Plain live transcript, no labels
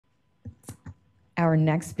Our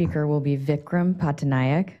next speaker will be Vikram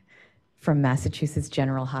Pattanayak from Massachusetts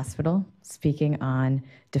General Hospital, speaking on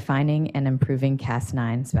defining and improving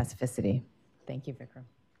Cas9 specificity. Thank you, Vikram.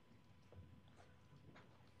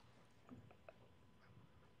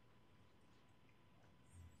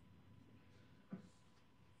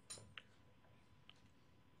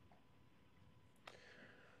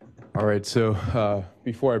 All right, so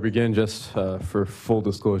before I begin, just for full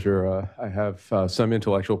disclosure, I have some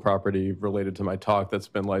intellectual property related to my talk that's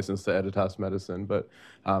been licensed to Editas Medicine, but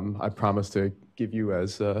I promise to give you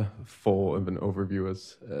as full of an overview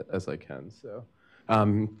as I can. So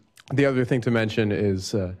the other thing to mention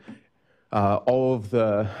is all of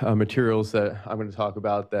the materials that I'm going to talk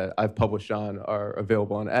about that I've published on are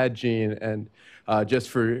available on AdGene, and just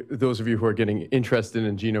for those of you who are getting interested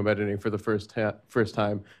in genome editing for the first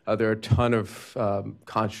time, there are a ton of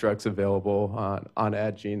constructs available on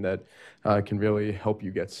AdGene that can really help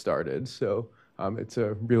you get started. So it's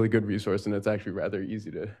a really good resource, and it's actually rather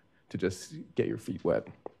easy to just get your feet wet.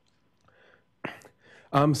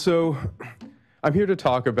 So I'm here to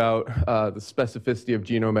talk about the specificity of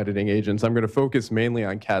genome editing agents. I'm going to focus mainly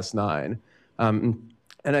on Cas9. And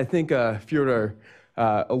I think Fyodor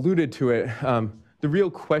alluded to it. The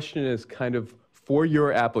real question is kind of, for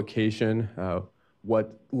your application,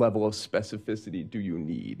 what level of specificity do you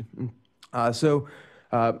need? So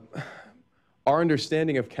our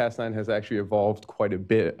understanding of Cas9 has actually evolved quite a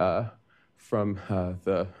bit from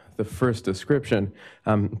the first description.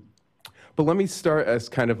 But let me start as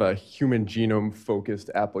kind of a human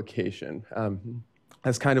genome-focused application.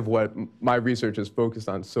 That's kind of what my research is focused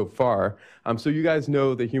on so far. So you guys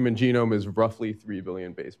know the human genome is roughly 3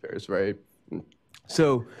 billion base pairs, right?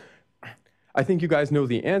 So I think you guys know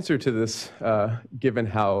the answer to this, given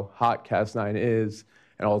how hot Cas9 is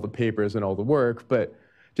and all the papers and all the work. But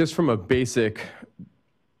just from a basic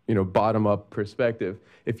bottom-up perspective,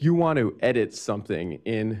 if you want to edit something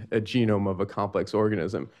in a genome of a complex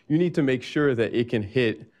organism, you need to make sure that it can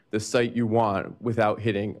hit the site you want without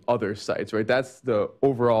hitting other sites, right? That's the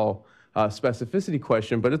overall specificity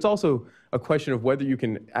question, but it's also a question of whether you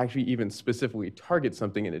can actually even specifically target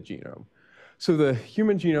something in a genome. So the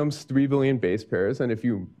human genome's 3 billion base pairs, and if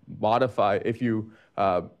you model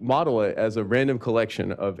it as a random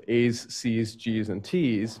collection of A's, C's, G's, and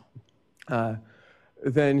T's,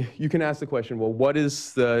 then you can ask the question, well, what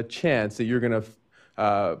is the chance that you're going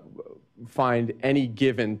to find any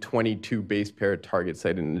given 22 base pair target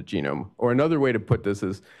site in the genome? Or another way to put this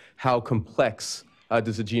is, how complex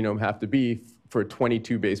does a genome have to be for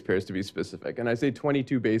 22 base pairs to be specific? And I say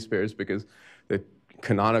 22 base pairs because the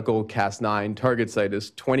canonical Cas9 target site is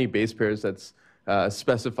 20 base pairs that's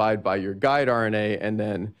specified by your guide RNA, and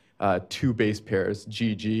then 2 base pairs,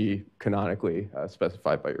 GG, canonically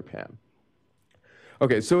specified by your PAM.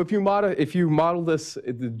 Okay, so if you model this,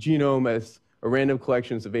 the genome as a random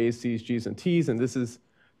collection of A's, C's, G's, and T's, and this is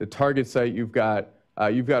the target site, you've got a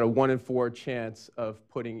 1 in 4 chance of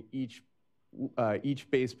putting each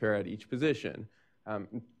base pair at each position.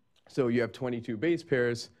 So you have 22 base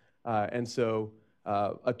pairs, and so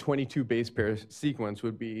a 22 base pair sequence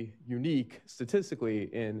would be unique statistically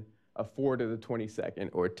in a 4 to the 22nd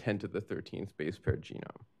or 10 to the 13th base pair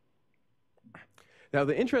genome. Now,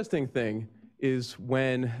 the interesting thing is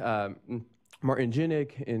when Martin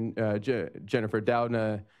Ginnick and Jennifer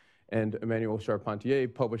Doudna and Emmanuel Charpentier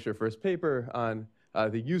published their first paper on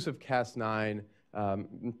the use of Cas9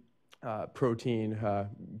 protein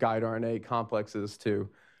guide RNA complexes to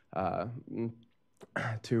cut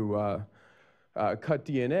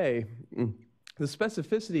DNA, the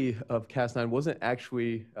specificity of Cas9 wasn't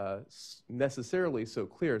actually necessarily so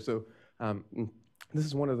clear. So this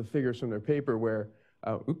is one of the figures from their paper where,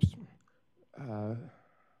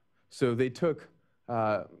 so they took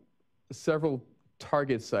several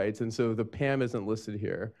target sites, and so the PAM isn't listed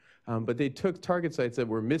here, but they took target sites that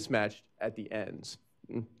were mismatched at the ends.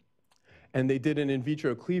 And they did an in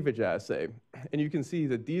vitro cleavage assay. And you can see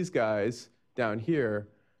that these guys down here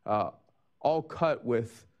all cut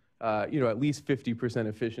with at least 50%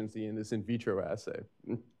 efficiency in this in vitro assay.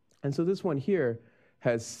 And so this one here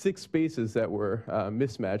has 6 bases that were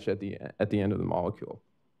mismatched at the end of the molecule.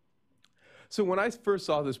 So when I first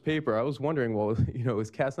saw this paper, I was wondering, well,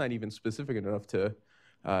 is Cas9 even specific enough to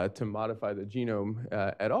modify the genome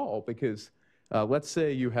at all? Because let's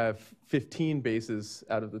say you have 15 bases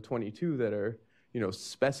out of the 22 that are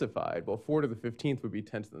specified. Well, 4 to the 15th would be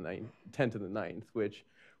 10 to the 9th, which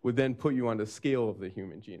would then put you on the scale of the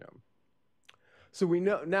human genome. So we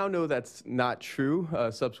now know that's not true.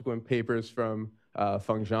 Subsequent papers from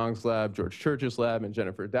Feng Zhang's lab, George Church's lab, and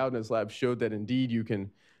Jennifer Doudna's lab showed that indeed you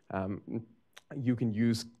can you can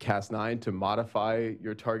use Cas9 to modify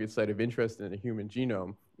your target site of interest in a human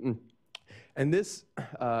genome. And this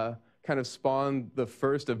kind of spawned the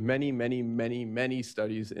first of many, many, many, many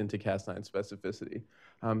studies into Cas9 specificity.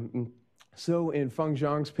 So in Feng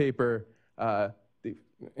Zhang's paper,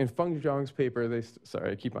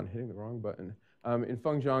 sorry, I keep on hitting the wrong button. In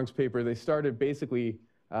Feng Zhang's paper, they started basically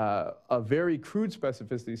a very crude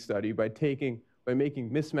specificity study by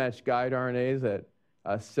making mismatched guide RNAs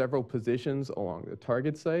at several positions along the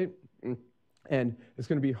target site. And it's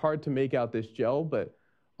going to be hard to make out this gel, but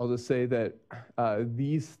I'll just say that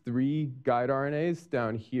these 3 guide RNAs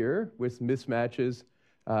down here with mismatches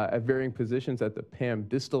at varying positions at the PAM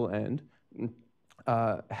distal end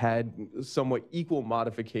had somewhat equal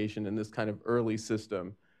modification in this kind of early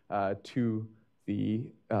system to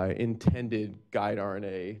the intended guide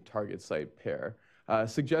RNA target site pair,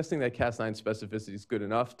 suggesting that Cas9 specificity is good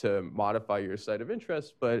enough to modify your site of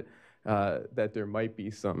interest, but that there might be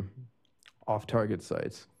some off-target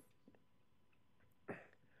sites.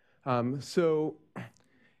 So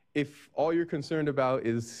if all you're concerned about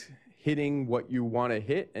is hitting what you want to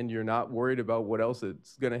hit and you're not worried about what else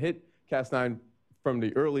it's going to hit, Cas9 from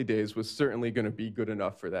the early days was certainly going to be good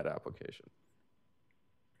enough for that application.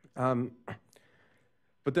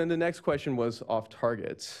 But then the next question was off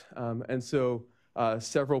targets. And so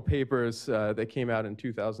several papers that came out in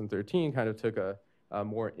 2013 kind of took a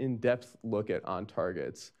more in-depth look at on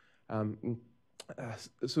targets.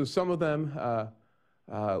 So some of them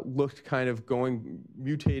looked kind of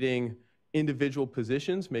mutating individual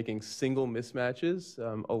positions, making single mismatches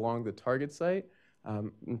along the target site.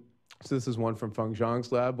 So this is one from Feng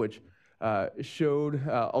Zhang's lab, which showed,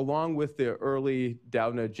 along with the early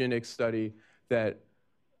Doudna-Ginnick study, that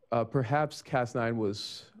perhaps Cas9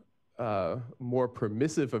 was more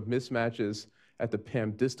permissive of mismatches at the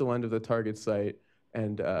PAM distal end of the target site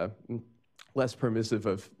and less permissive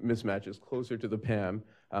of mismatches closer to the PAM.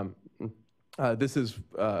 This is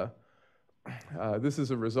a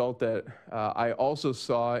result that I also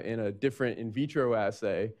saw in a different in vitro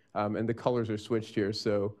assay, and the colors are switched here,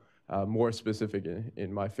 so more specific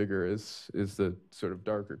in my figure is the sort of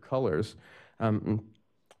darker colors.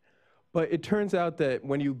 But it turns out that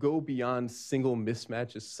when you go beyond single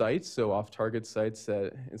mismatches sites, so off-target sites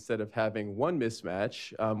that instead of having one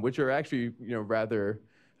mismatch, which are actually rather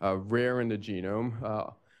rare in the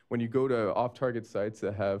genome, when you go to off-target sites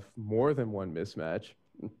that have more than one mismatch,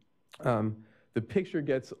 the picture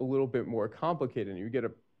gets a little bit more complicated, and you get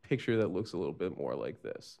a picture that looks a little bit more like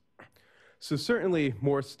this. So certainly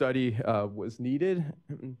more study was needed,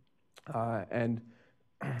 and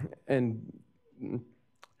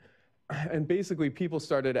basically people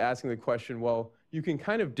started asking the question, well, you can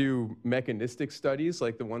kind of do mechanistic studies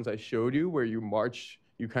like the ones I showed you, where you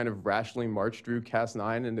kind of rationally march through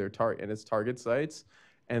Cas9 and its target sites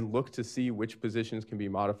and look to see which positions can be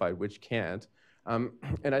modified, which can't. And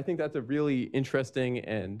I think that's a really interesting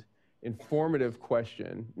and informative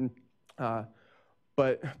question.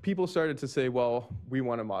 But people started to say, well, we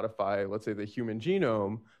want to modify, let's say, the human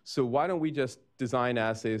genome, so why don't we just design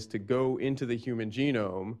assays to go into the human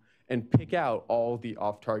genome and pick out all the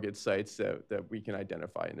off-target sites that we can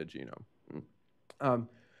identify in the genome?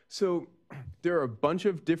 So there are a bunch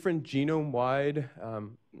of different genome-wide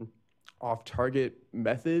off-target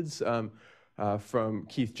methods from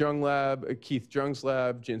Keith Jung's lab,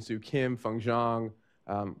 Jinsoo Kim, Feng Zhang,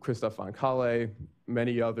 Christophe Van Kale,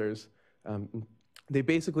 many others. They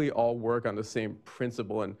basically all work on the same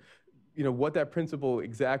principle, and what that principle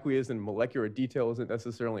exactly is in molecular detail isn't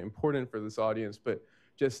necessarily important for this audience, but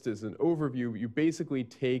just as an overview, you basically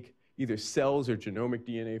take either cells or genomic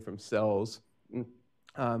DNA from cells,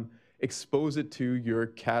 expose it to your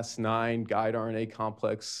Cas9 guide RNA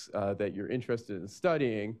complex that you're interested in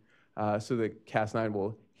studying, so that Cas9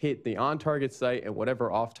 will hit the on-target site and whatever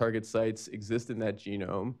off-target sites exist in that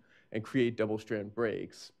genome and create double-strand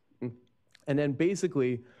breaks. And then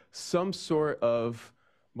basically, some sort of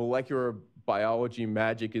molecular biology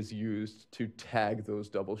magic is used to tag those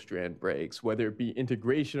double-strand breaks, whether it be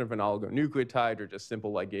integration of an oligonucleotide or just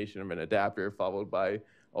simple ligation of an adapter followed by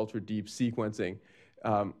ultra-deep sequencing.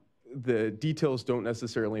 The details don't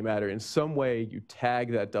necessarily matter. In some way, you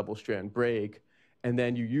tag that double-strand break, and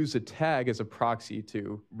then you use a tag as a proxy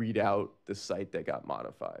to read out the site that got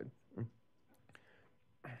modified.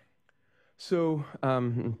 So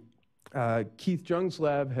Keith Jung's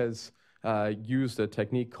lab has used a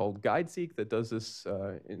technique called GuideSeq that does this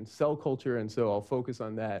in cell culture, and so I'll focus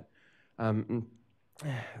on that. And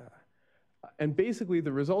basically,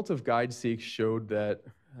 the results of GuideSeq showed that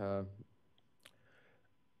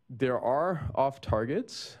there are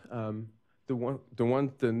off-targets.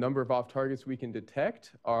 the number of off targets we can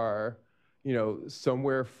detect are,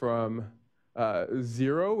 somewhere from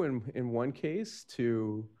 0 in one case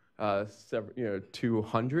to to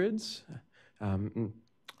hundreds, and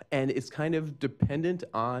it's kind of dependent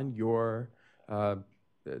on your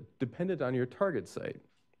target site.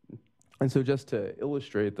 And so, just to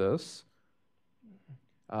illustrate this,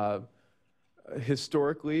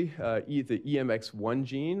 historically, the EMX1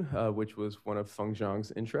 gene, which was one of Feng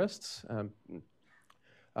Zhang's interests,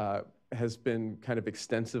 has been kind of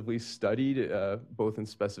extensively studied, both in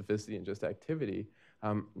specificity and just activity.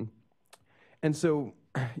 And so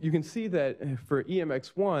you can see that for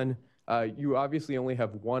EMX1, you obviously only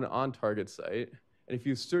have one on-target site. And if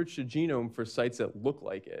you search the genome for sites that look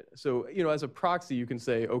like it, so as a proxy, you can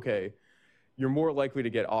say, okay, you're more likely to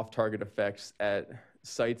get off-target effects at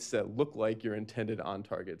sites that look like your intended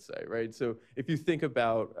on-target site, right? So if you think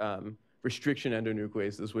about restriction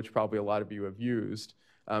endonucleases, which probably a lot of you have used,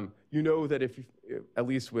 you know that if, at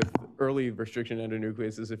least with early restriction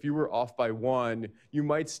endonucleases, if you were off by one, you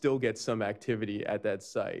might still get some activity at that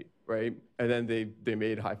site, right? And then they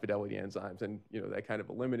made high-fidelity enzymes, and that kind of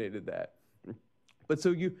eliminated that. But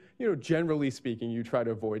so generally speaking, you try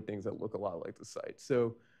to avoid things that look a lot like the site.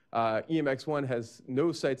 So EMX1 has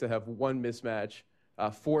no sites that have one mismatch,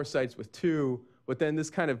 4 sites with 2, but then this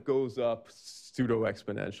kind of goes up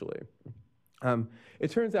pseudo-exponentially.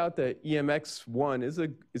 It turns out that EMX1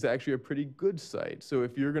 is actually a pretty good site. So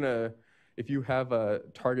if you have a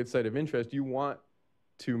target site of interest, you want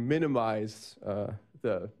to minimize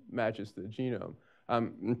the matches to the genome.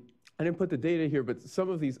 I didn't put the data here, but some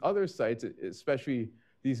of these other sites, especially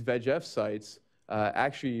these VEGF sites,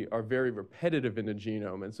 actually are very repetitive in the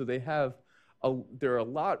genome, and so there are a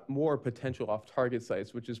lot more potential off-target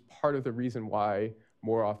sites, which is part of the reason why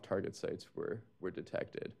more off-target sites were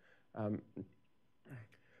detected.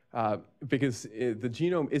 Because the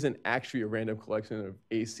genome isn't actually a random collection of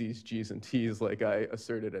A's, C's, G's, and T's like I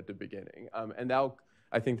asserted at the beginning. And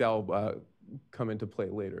I think that'll come into play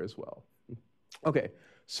later as well. Okay,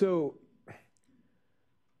 so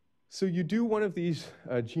you do one of these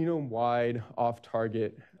genome-wide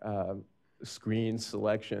off-target screen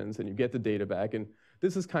selections, and you get the data back, and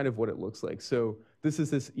this is kind of what it looks like. So this is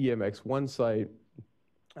this EMX1 site,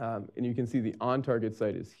 and you can see the on-target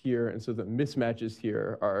site is here, and so the mismatches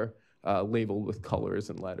here are labeled with colors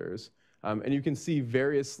and letters. And you can see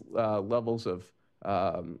various levels of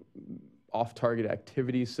off-target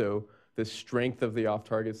activity. So the strength of the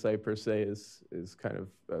off-target site per se is kind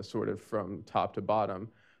of sorted from top to bottom.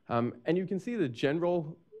 And you can see the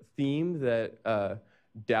general theme that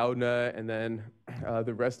Doudna and then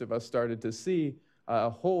the rest of us started to see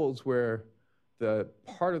holds, where the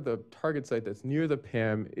part of the target site that's near the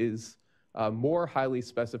PAM is more highly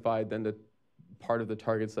specified than the part of the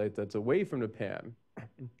target site that's away from the PAM.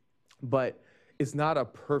 But it's not a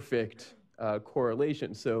perfect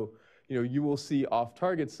correlation. So you will see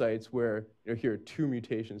off-target sites where here are 2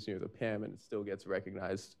 mutations near the PAM, and it still gets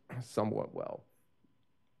recognized somewhat well.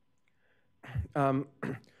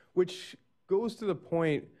 Which goes to the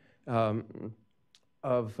point of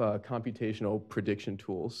computational prediction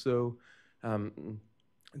tools. So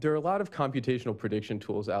there are a lot of computational prediction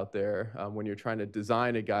tools out there when you're trying to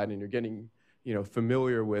design a guide and you're getting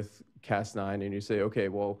familiar with Cas9, and you say, okay,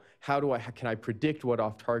 well, can I predict what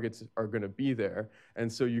off targets are going to be there?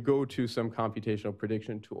 And so you go to some computational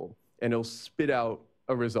prediction tool, and it'll spit out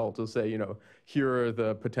a result. It'll say, here are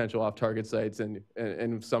the potential off-target sites, and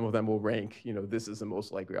some of them will rank, this is the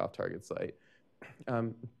most likely off-target site.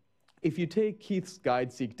 If you take Keith's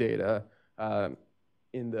GuideSeq data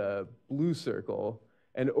in the blue circle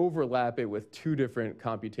and overlap it with 2 different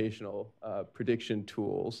computational prediction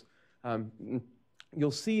tools,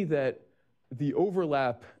 you'll see that the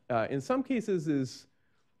overlap in some cases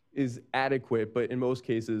is adequate, but in most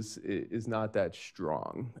cases is not that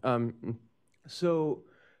strong.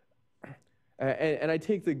 And I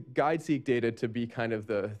take the GuideSeq data to be kind of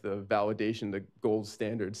the validation, the gold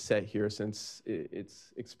standard set here, since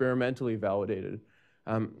it's experimentally validated.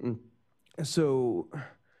 So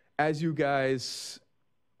as you guys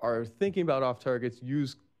are thinking about off-targets,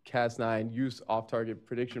 use Cas9, use off-target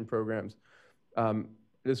prediction programs. I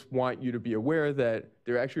just want you to be aware that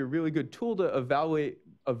they're actually a really good tool to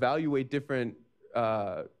evaluate different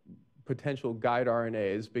potential guide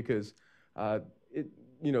RNAs, because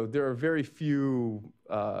there are very few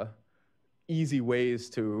easy ways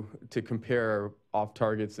to compare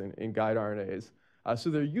off-targets in guide RNAs. So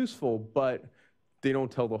they're useful, but they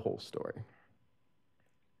don't tell the whole story.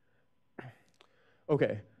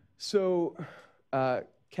 Okay, so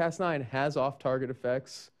Cas9 has off-target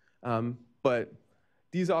effects, but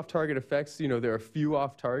these off-target effects, there are few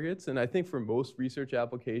off-targets, and I think for most research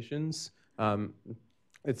applications,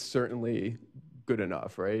 it's certainly good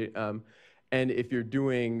enough, right? And if you're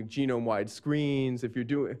doing genome-wide screens, if you're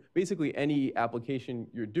doing basically any application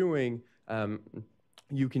you're doing,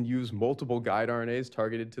 you can use multiple guide RNAs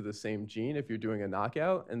targeted to the same gene if you're doing a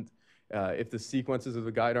knockout. And if the sequences of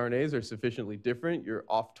the guide RNAs are sufficiently different, your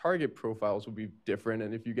off-target profiles will be different.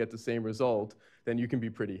 And if you get the same result, then you can be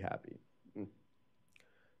pretty happy.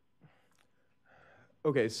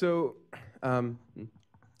 Okay, so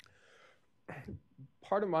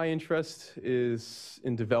part of my interest is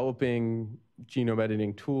in developing genome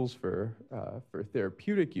editing tools for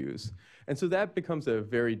therapeutic use. And so that becomes a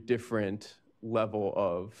very different level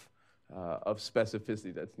of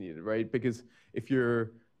specificity that's needed, right? Because if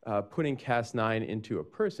you're putting Cas9 into a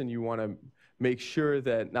person, you want to make sure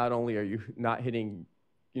that not only are you not hitting,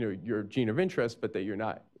 your gene of interest, but that you're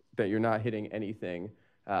not hitting anything,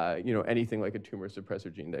 anything like a tumor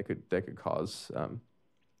suppressor gene that could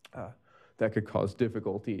cause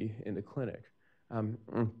difficulty in the clinic.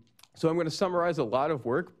 So I'm going to summarize a lot of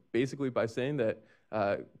work basically by saying that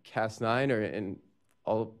Cas9, and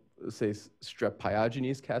I'll say strep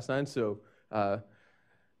pyogenes Cas9. So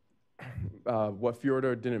what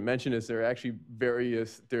Fyodor didn't mention is there are actually there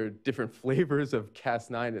are different flavors of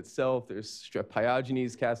Cas9 itself. There's strep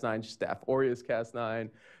pyogenes Cas9, staph aureus Cas9.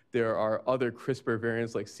 There are other CRISPR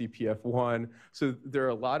variants like CPF1. So there are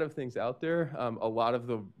a lot of things out there. A lot of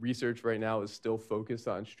the research right now is still focused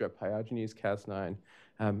on strep pyogenes Cas9.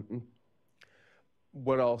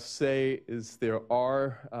 What I'll say is there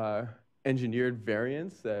are engineered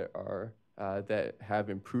variants that have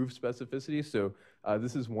improved specificity. So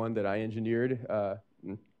this is one that I engineered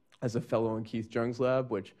as a fellow in Keith Jung's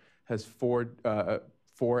lab, which has four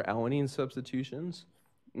alanine substitutions.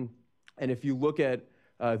 And if you look at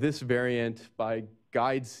this variant by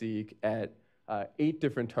guide-seq at 8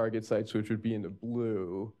 different target sites, which would be in the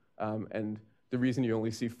blue. And the reason you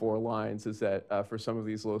only see 4 lines is that for some of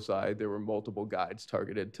these loci, there were multiple guides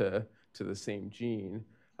targeted to the same gene.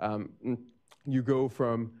 You go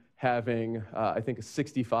from having, I think,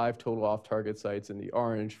 65 total off-target sites in the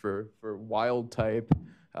orange for wild-type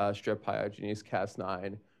strep pyogenes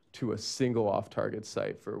Cas9 to a single off-target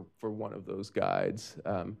site for one of those guides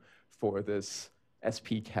for this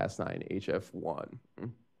SP Cas9HF1.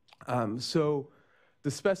 So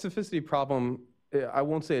the specificity problem, I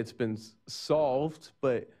won't say it's been solved,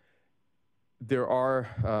 but there are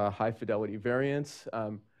high fidelity variants.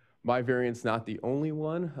 My variant's not the only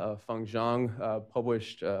one. Feng Zhang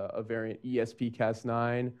published a variant ESP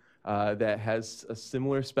Cas9 that has a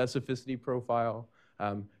similar specificity profile.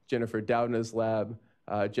 Jennifer Doudna's lab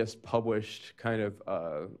just published kind of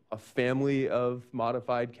a family of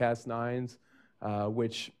modified Cas9s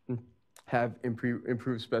which have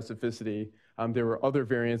improved specificity. There were other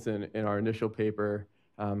variants in our initial paper.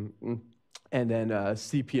 And then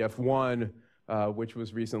CPF1, which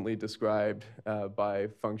was recently described by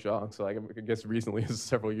Feng Zhang. So I guess recently is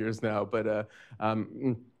several years now. But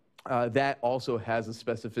that also has a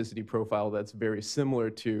specificity profile that's very similar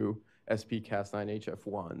to SP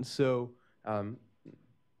Cas9HF1. So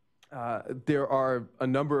there are a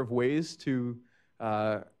number of ways to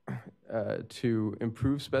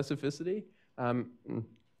improve specificity.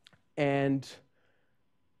 And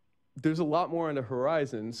there's a lot more on the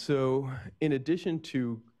horizon. So in addition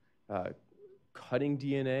to cutting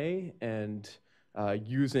DNA and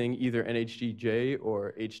using either NHDJ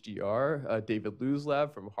or HDR, David Liu's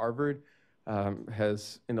lab from Harvard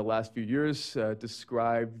has, in the last few years,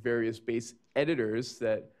 described various base editors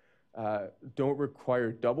that don't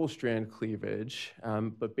require double-strand cleavage,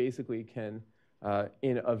 but basically can,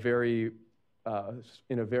 in a very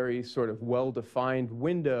sort of well-defined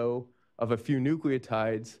window of a few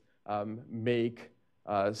nucleotides, make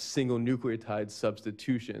single nucleotide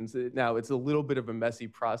substitutions. Now, it's a little bit of a messy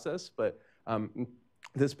process, but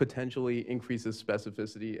this potentially increases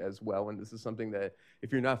specificity as well. And this is something that,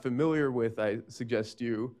 if you're not familiar with, I suggest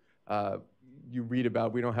you read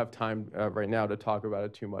about. We don't have time right now to talk about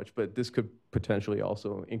it too much, but this could potentially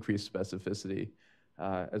also increase specificity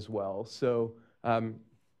as well. So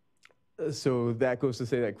that goes to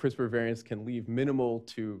say that CRISPR variants can leave minimal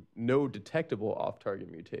to no detectable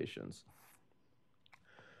off-target mutations.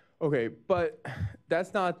 Okay, but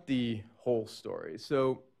that's not the whole story.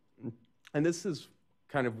 So, and this is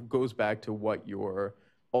kind of goes back to what your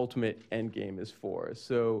ultimate end game is for.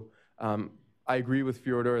 So I agree with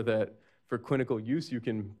Fyodor that for clinical use, you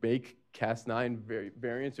can make Cas9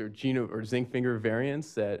 variants or zinc finger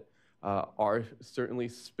variants that are certainly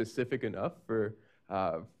specific enough for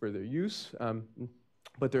their use.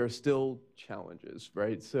 but there are still challenges,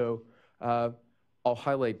 right? So I'll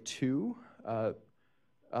highlight two.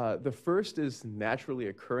 The first is naturally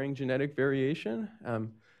occurring genetic variation.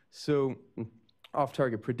 So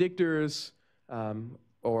off-target predictors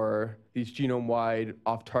or these genome-wide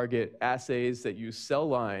off-target assays that use cell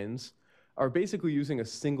lines are basically using a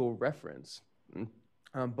single reference.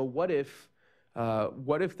 But what if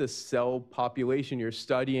the cell population you're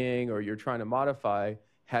studying or you're trying to modify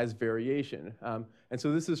has variation? And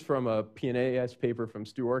so this is from a PNAS paper from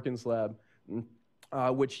Stu Orkin's lab,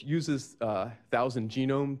 which uses 1,000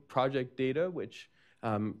 Genome Project data, which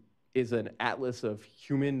is an atlas of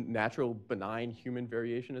natural benign human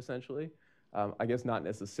variation, essentially. I guess not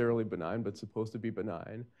necessarily benign, but supposed to be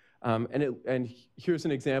benign. And here's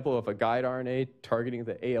an example of a guide RNA targeting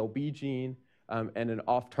the ALB gene and an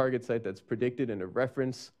off-target site that's predicted in a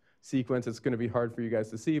reference sequence. It's going to be hard for you guys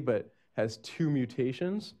to see, but has 2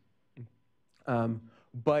 mutations.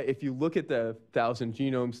 But if you look at the 1,000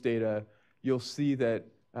 genomes data, you'll see that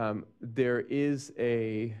there is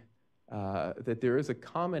a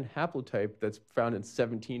common haplotype that's found in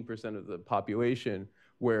 17% of the population,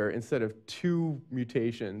 where instead of 2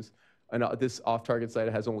 mutations, this off-target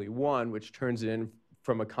site has only 1, which turns it in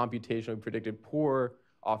from a computationally predicted poor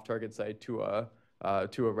off-target site to a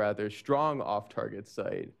rather strong off-target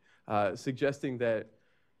site, suggesting that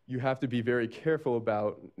you have to be very careful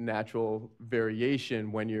about natural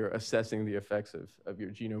variation when you're assessing the effects of your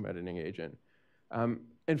genome editing agent.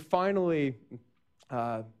 And finally,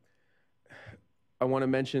 I want to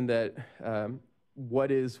mention that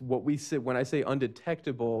what we say when I say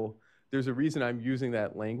undetectable, there's a reason I'm using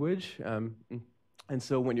that language. And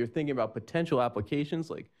so when you're thinking about potential applications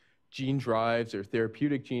like gene drives or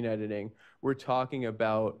therapeutic gene editing, we're talking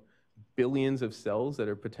about billions of cells that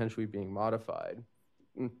are potentially being modified.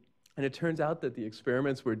 And it turns out that the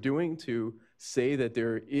experiments we're doing to say that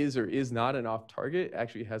there is or is not an off-target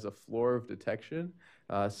actually has a floor of detection.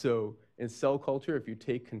 So in cell culture, if you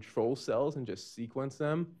take control cells and just sequence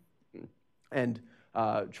them and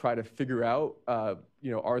try to figure out,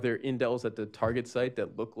 are there indels at the target site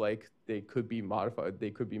that look like they could be modified,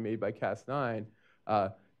 they could be made by Cas9,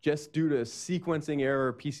 just due to sequencing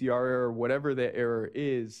error, PCR error, whatever the error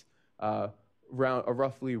is,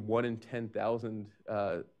 roughly 1 in 10,000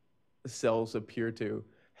 cells appear to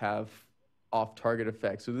have off-target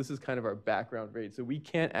effects. So this is kind of our background rate. So we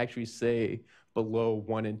can't actually say below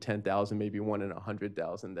 1 in 10,000, maybe 1 in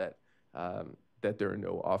 100,000 that there are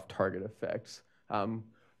no off-target effects,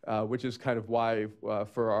 which is kind of why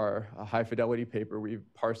for our high-fidelity paper, we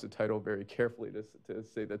parsed the title very carefully to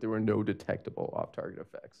say that there were no detectable off-target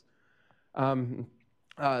effects.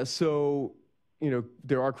 So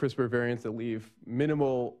there are CRISPR variants that leave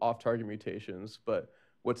minimal off-target mutations, but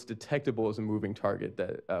what's detectable is a moving target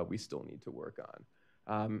that we still need to work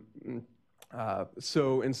on.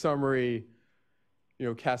 So in summary,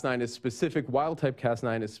 Cas9 is specific, wild-type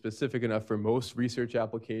Cas9 is specific enough for most research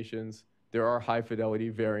applications. There are high-fidelity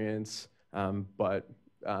variants, but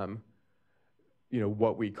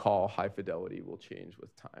what we call high fidelity will change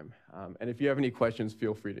with time. And if you have any questions,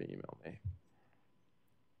 feel free to email me.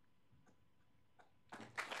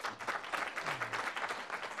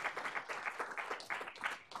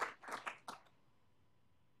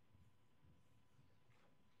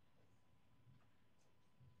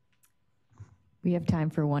 We have time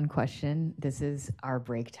for one question. This is our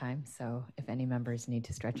break time, so if any members need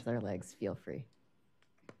to stretch their legs, feel free.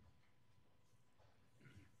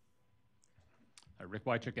 Rick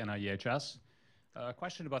Wychik, NIEHS. A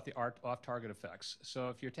question about the off-target effects. So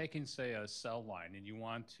if you're taking, say, a cell line and you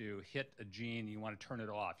want to hit a gene, you want to turn it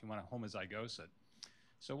off, you want to homozygose it.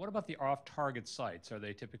 So what about the off-target sites? Are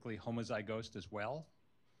they typically homozygosed as well?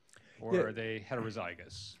 Or are they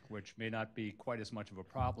heterozygous, which may not be quite as much of a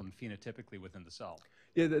problem phenotypically within the cell?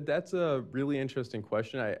 Yeah, that's a really interesting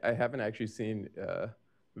question. I haven't actually seen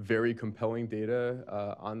very compelling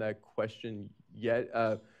data on that question yet.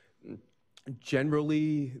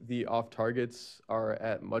 Generally, the off-targets are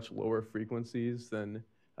at much lower frequencies than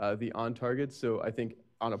the on-targets. So I think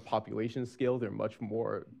on a population scale, they're much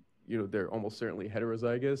more, they're almost certainly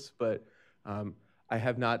heterozygous. But I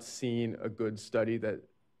have not seen a good study that,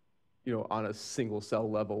 on a single cell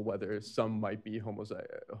level, whether some might be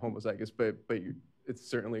homozygous. But it's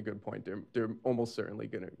certainly a good point. They're almost certainly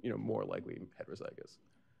going to, more likely heterozygous.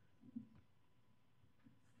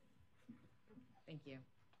 Thank you.